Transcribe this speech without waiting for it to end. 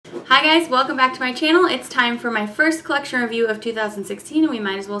Hi guys, welcome back to my channel. It's time for my first collection review of 2016 and we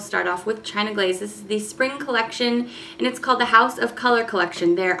might as well start off with China Glaze. This is the spring collection and it's called the House of Color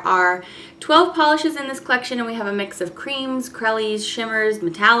collection. There are 12 polishes in this collection and we have a mix of creams, crellies, shimmers,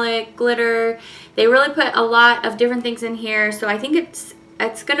 metallic, glitter. They really put a lot of different things in here, so I think it's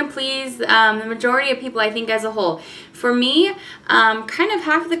going to please the majority of people, I think, as a whole. For me, kind of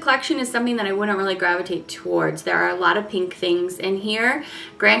half of the collection is something that I wouldn't really gravitate towards. There are a lot of pink things in here.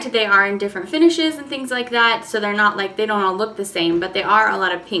 Granted, they are in different finishes and things like that, so they're not like, they don't all look the same, but they are a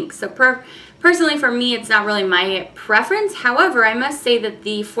lot of pink. So personally, for me, it's not really my preference. However, I must say that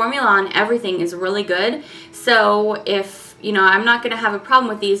the formula on everything is really good. So if, you know, I'm not going to have a problem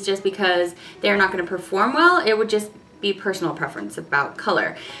with these just because they're not going to perform well. It would just be personal preference about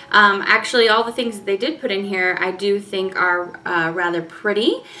color. Actually, all the things that they did put in here I do think are rather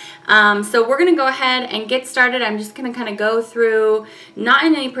pretty. So we're gonna go ahead and get started. I'm just gonna kind of go through, not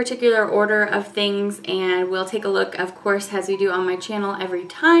in any particular order of things, and we'll take a look, of course, as we do on my channel every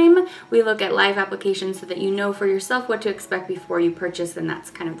time we look at live applications, so that you know for yourself what to expect before you purchase, and that's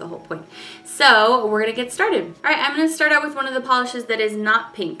kind of the whole point. So we're gonna get started. All right, I'm gonna start out with one of the polishes that is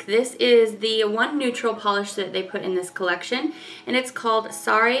not pink. This is the one neutral polish that they put in this collection, and it's called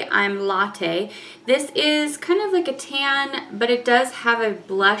Sorry, I'm Latte. This is kind of like a tan, but it does have a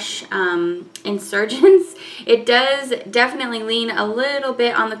blush insurgence. It does definitely lean a little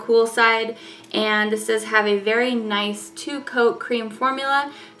bit on the cool side, and this does have a very nice two-coat cream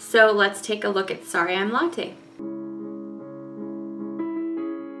formula. So let's take a look at Sorry, I'm Latte.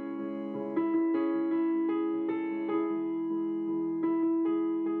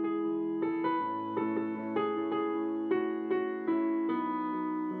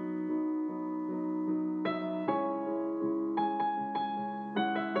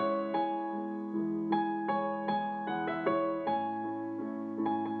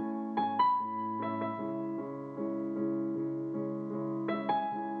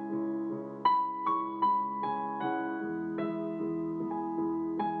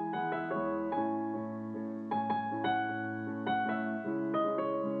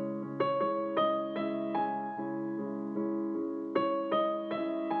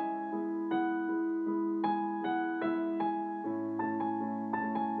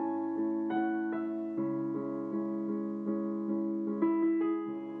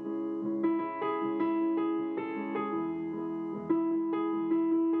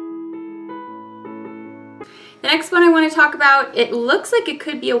 The next one I want to talk about, it looks like it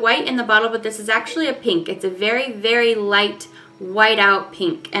could be a white in the bottle, but this is actually a pink. It's a very, very light white out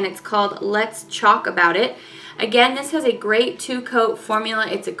pink, and it's called Let's Chalk About It. Again, this has a great two-coat formula.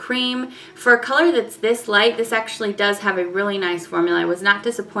 It's a cream. For a color that's this light, this actually does have a really nice formula. I was not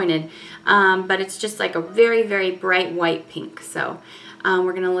disappointed, but it's just like a very, very bright white pink. So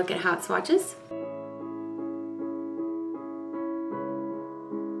we're going to look at how it swatches.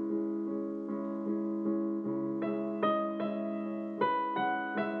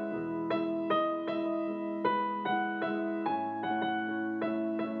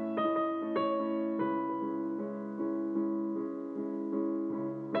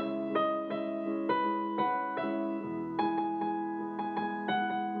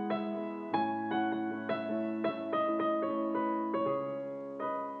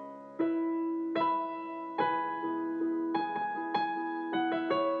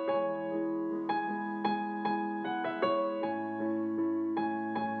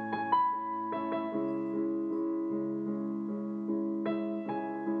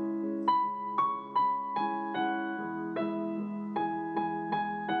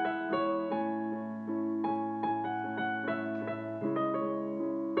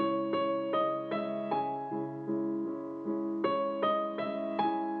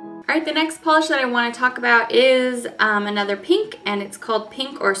 Alright, the next polish that I want to talk about is another pink, and it's called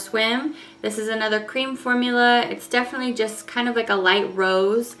Pink or Swim. This is another cream formula. It's definitely just kind of like a light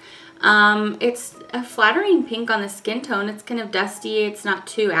rose. It's a flattering pink on the skin tone. It's kind of dusty. It's not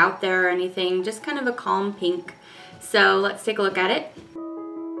too out there or anything. Just kind of a calm pink. So let's take a look at it.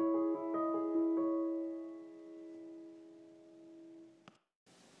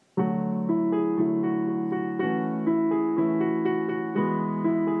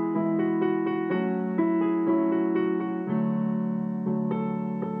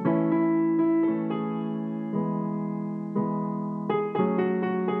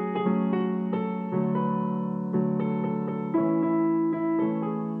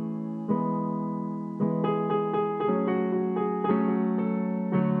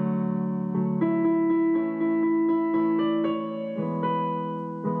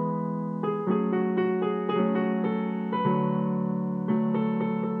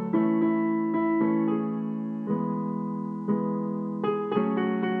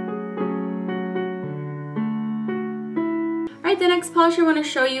 Alright, the next polish I want to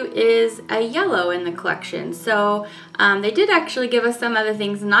show you is a yellow in the collection. So they did actually give us some other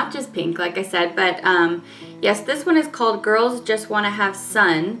things, not just pink like I said, but yes, this one is called Girls Just Want to Have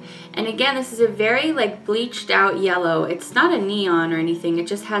Sun. And again, this is a very like bleached out yellow. It's not a neon or anything, it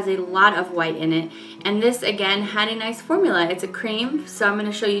just has a lot of white in it. And this again had a nice formula. It's a cream, so I'm going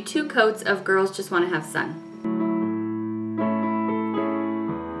to show you 2 coats of Girls Just Want to Have Sun.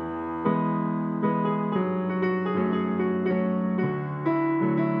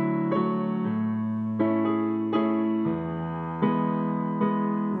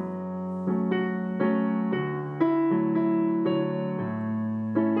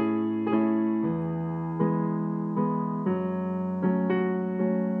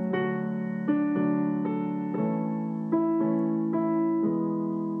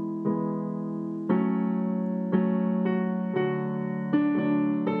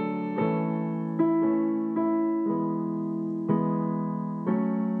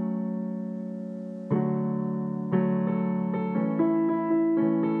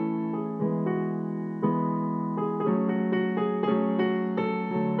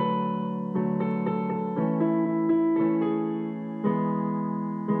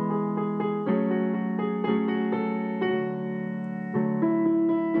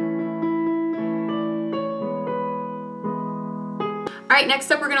 Alright,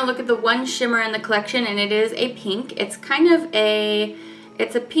 next up we're going to look at the one shimmer in the collection, and it is a pink. It's kind of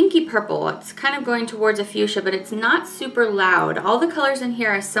it's a pinky purple. It's kind of going towards a fuchsia, but it's not super loud. All the colors in here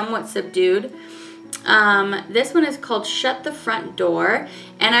are somewhat subdued. This one is called Shut the Front Door,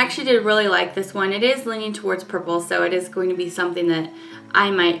 and I actually did really like this one. It is leaning towards purple, so it is going to be something that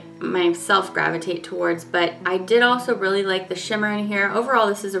I might myself gravitate towards, but I did also really like the shimmer in here. Overall,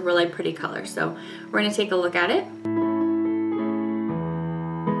 this is a really pretty color, so we're going to take a look at it.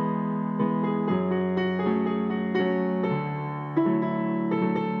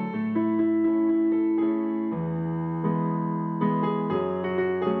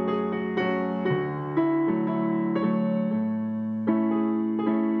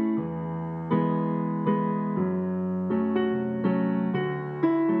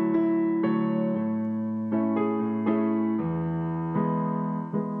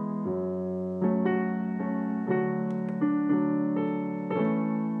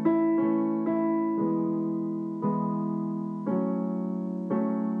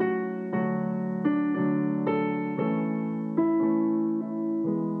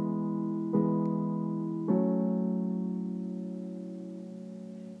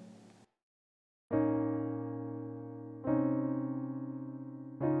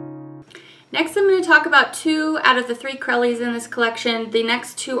 Next, I'm going to talk about 2 out of the 3 Crellies in this collection. The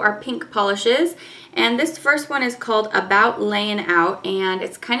next 2 are pink polishes, and this first one is called About Layin Out, and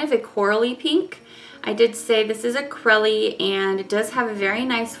it's kind of a corally pink. I did say this is a Crelly, and it does have a very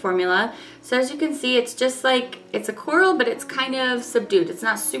nice formula. So as you can see, it's just like, it's a coral, but it's kind of subdued. It's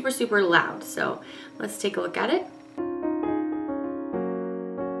not super, super loud. So let's take a look at it.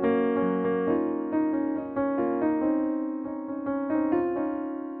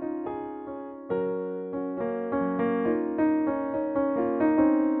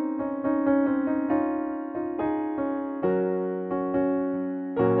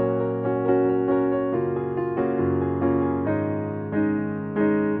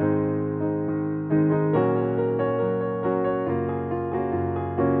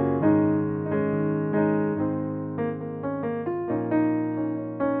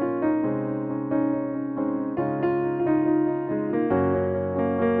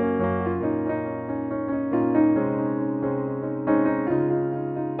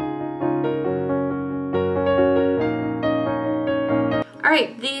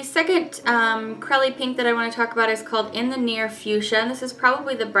 Alright, the second Crelly pink that I want to talk about is called In the Near Fuchsia, and this is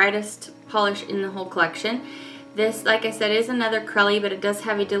probably the brightest polish in the whole collection. This, like I said, is another Crelly, but it does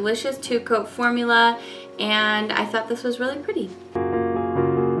have a delicious 2-coat formula, and I thought this was really pretty.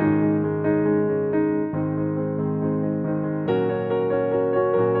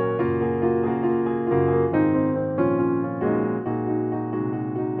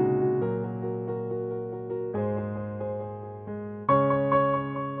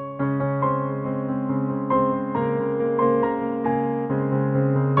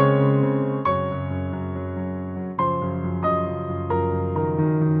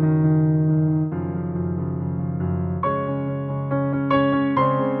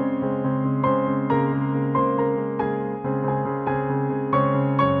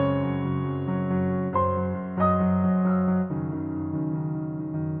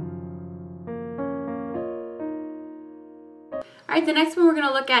 Alright, the next one we're going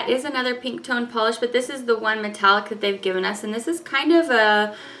to look at is another pink tone polish, but this is the one metallic that they've given us, and this is kind of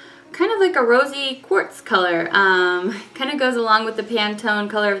like a rosy quartz color. Kind of goes along with the Pantone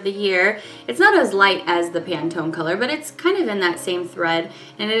color of the year. It's not as light as the Pantone color, but it's kind of in that same thread,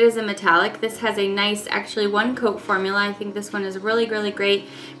 and it is a metallic. This has a nice, actually, one coat formula. I think this one is really, really great.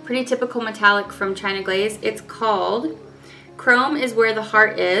 Pretty typical metallic from China Glaze. It's called Chrome is Where the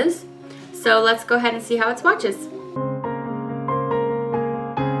Heart Is. So let's go ahead and see how it swatches.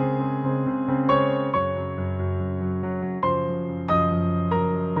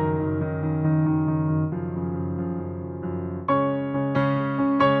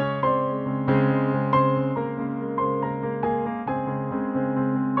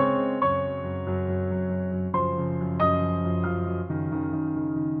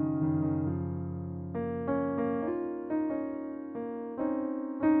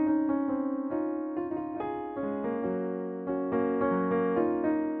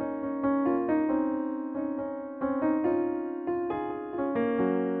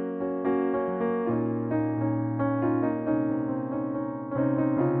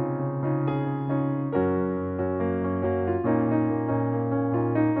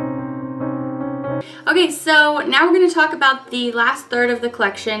 Okay, so now we're going to talk about the last third of the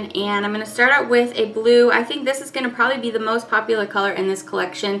collection, and I'm going to start out with a blue. I think this is going to probably be the most popular color in this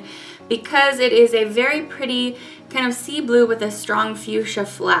collection because it is a very pretty kind of sea blue with a strong fuchsia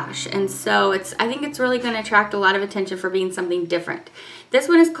flash, and so I think it's really going to attract a lot of attention for being something different. This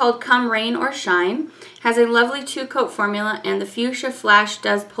one is called Come Rain or Shine, has a lovely 2-coat formula, and the fuchsia flash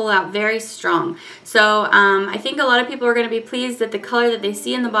does pull out very strong. So I think a lot of people are going to be pleased that the color that they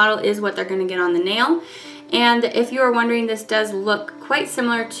see in the bottle is what they're going to get on the nail. And if you are wondering, this does look quite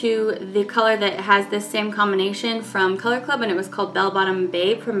similar to the color that has this same combination from Color Club, and it was called Bell Bottom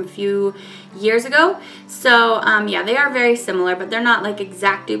Babe from a few years ago. So yeah, they are very similar, but they're not like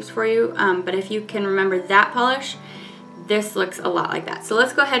exact dupes for you. But if you can remember that polish, this looks a lot like that. So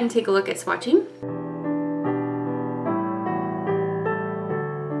let's go ahead and take a look at swatching.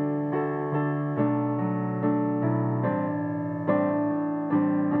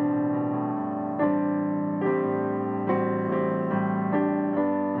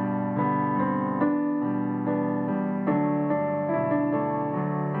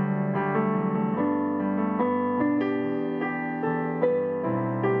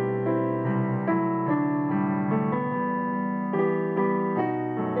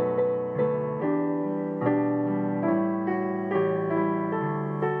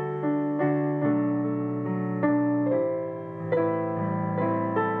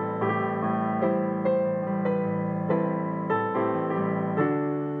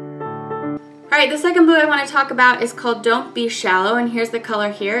 Alright, the second blue I want to talk about is called Don't Be Shallow, and here's the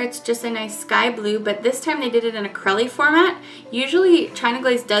color here. It's just a nice sky blue, but this time they did it in a crelly format. Usually China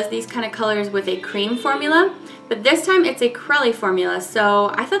Glaze does these kind of colors with a cream formula, but this time it's a crelly formula,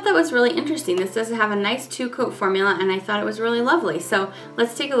 so I thought that was really interesting. This does have a nice 2-coat formula, and I thought it was really lovely. So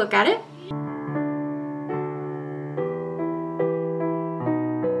let's take a look at it.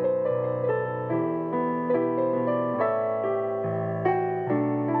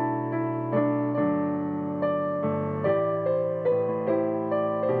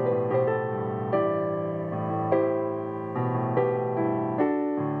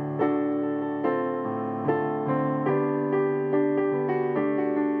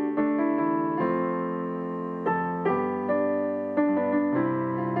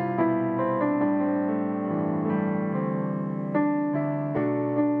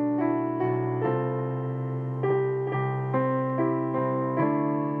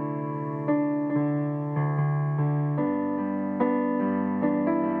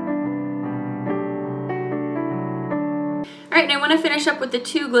 Alright, and I want to finish up with the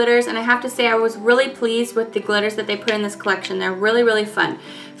 2 glitters, and I have to say I was really pleased with the glitters that they put in this collection. They're really, really fun.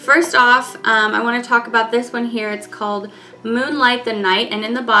 First off, I want to talk about this one here. It's called Moonlight the Night, and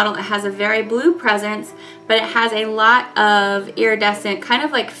in the bottle it has a very blue presence, but it has a lot of iridescent, kind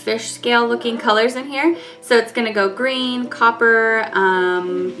of like fish scale looking colors in here. So it's going to go green, copper,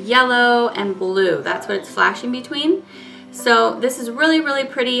 yellow, and blue. That's what it's flashing between. So this is really, really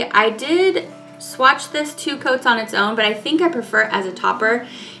pretty. I did swatch this 2 coats on its own, but I think I prefer it as a topper.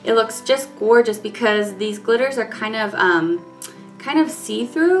 It looks just gorgeous because these glitters are kind of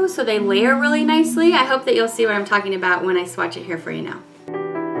see-through, so they layer really nicely. I hope that you'll see what I'm talking about when I swatch it here for you now.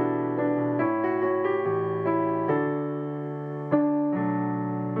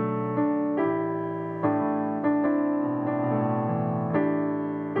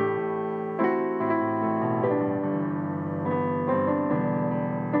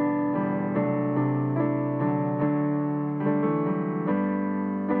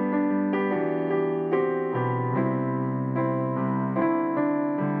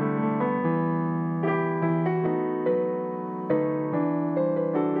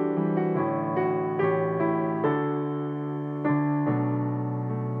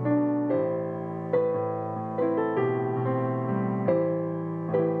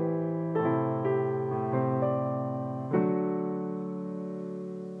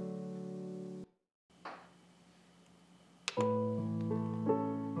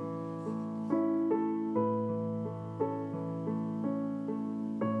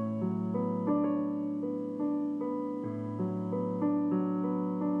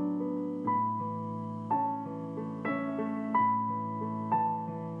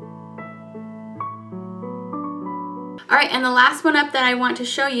 Alright, and the last one up that I want to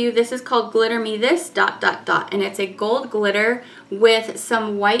show you, this is called Glitter Me This ... and it's a gold glitter with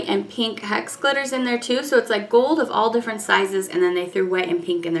some white and pink hex glitters in there too. So it's like gold of all different sizes, and then they threw white and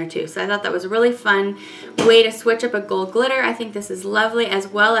pink in there too. So I thought that was a really fun way to switch up a gold glitter. I think this is lovely, as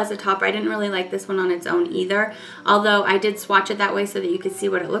well as a topper. I didn't really like this one on its own either, although I did swatch it that way so that you could see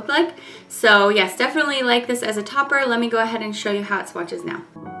what it looked like. So yes, definitely like this as a topper. Let me go ahead and show you how it swatches now.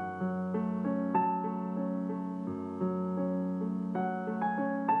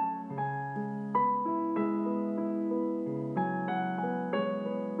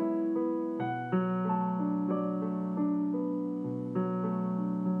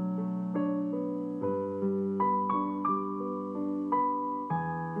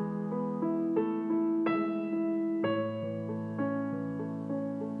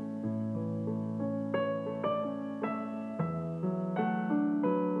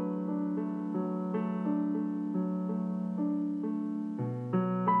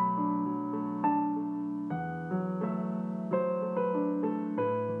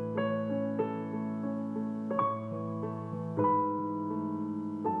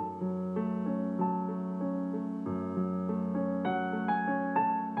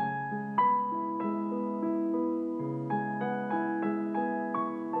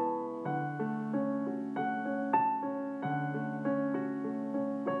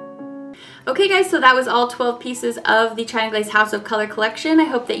 Okay guys, so that was all 12 pieces of the China Glaze House of Color collection. I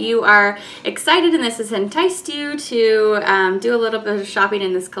hope that you are excited and this has enticed you to do a little bit of shopping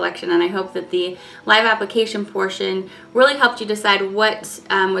in this collection, and I hope that the live application portion really helped you decide what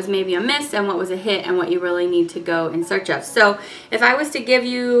was maybe a miss and what was a hit and what you really need to go in search of. So if I was to give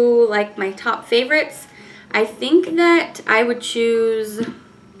you like my top favorites, I think that I would choose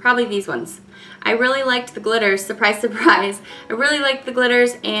probably these ones. I really liked the glitters, surprise, surprise. I really liked the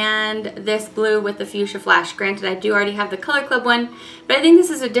glitters and this blue with the fuchsia flash. Granted, I do already have the Color Club one, but I think this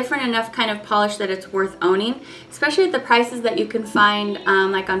is a different enough kind of polish that it's worth owning, especially at the prices that you can find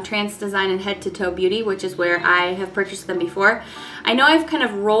like on Trance Design and Head to Toe Beauty, which is where I have purchased them before. I know I've kind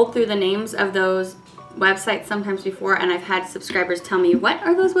of rolled through the names of those websites sometimes before, and I've had subscribers tell me, what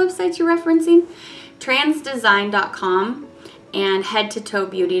are those websites you're referencing? Transdesign.com and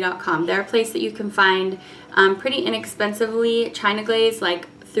headtotoebeauty.com. They're a place that you can find pretty inexpensively China Glaze, like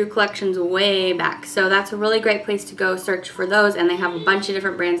through collections way back. So that's a really great place to go search for those, and they have a bunch of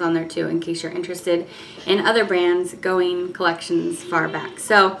different brands on there too in case you're interested in other brands going collections far back.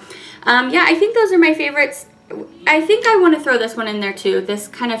 So yeah, I think those are my favorites. I think I want to throw this one in there too, this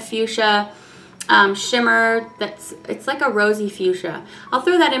kind of fuchsia shimmer it's like a rosy fuchsia. I'll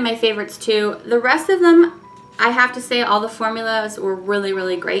throw that in my favorites too. The rest of them, I have to say, all the formulas were really,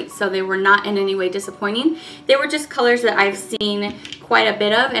 really great, so they were not in any way disappointing. They were just colors that I've seen quite a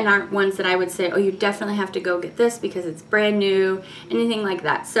bit of and aren't ones that I would say, oh, you definitely have to go get this because it's brand new, anything like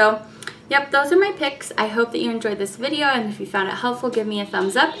that. So, yep, those are my picks. I hope that you enjoyed this video, and if you found it helpful, give me a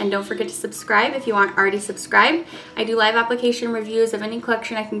thumbs up, and don't forget to subscribe if you aren't already subscribed. I do live application reviews of any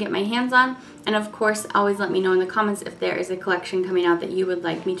collection I can get my hands on, and of course, always let me know in the comments if there is a collection coming out that you would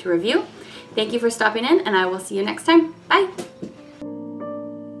like me to review. Thank you for stopping in, and I will see you next time. Bye!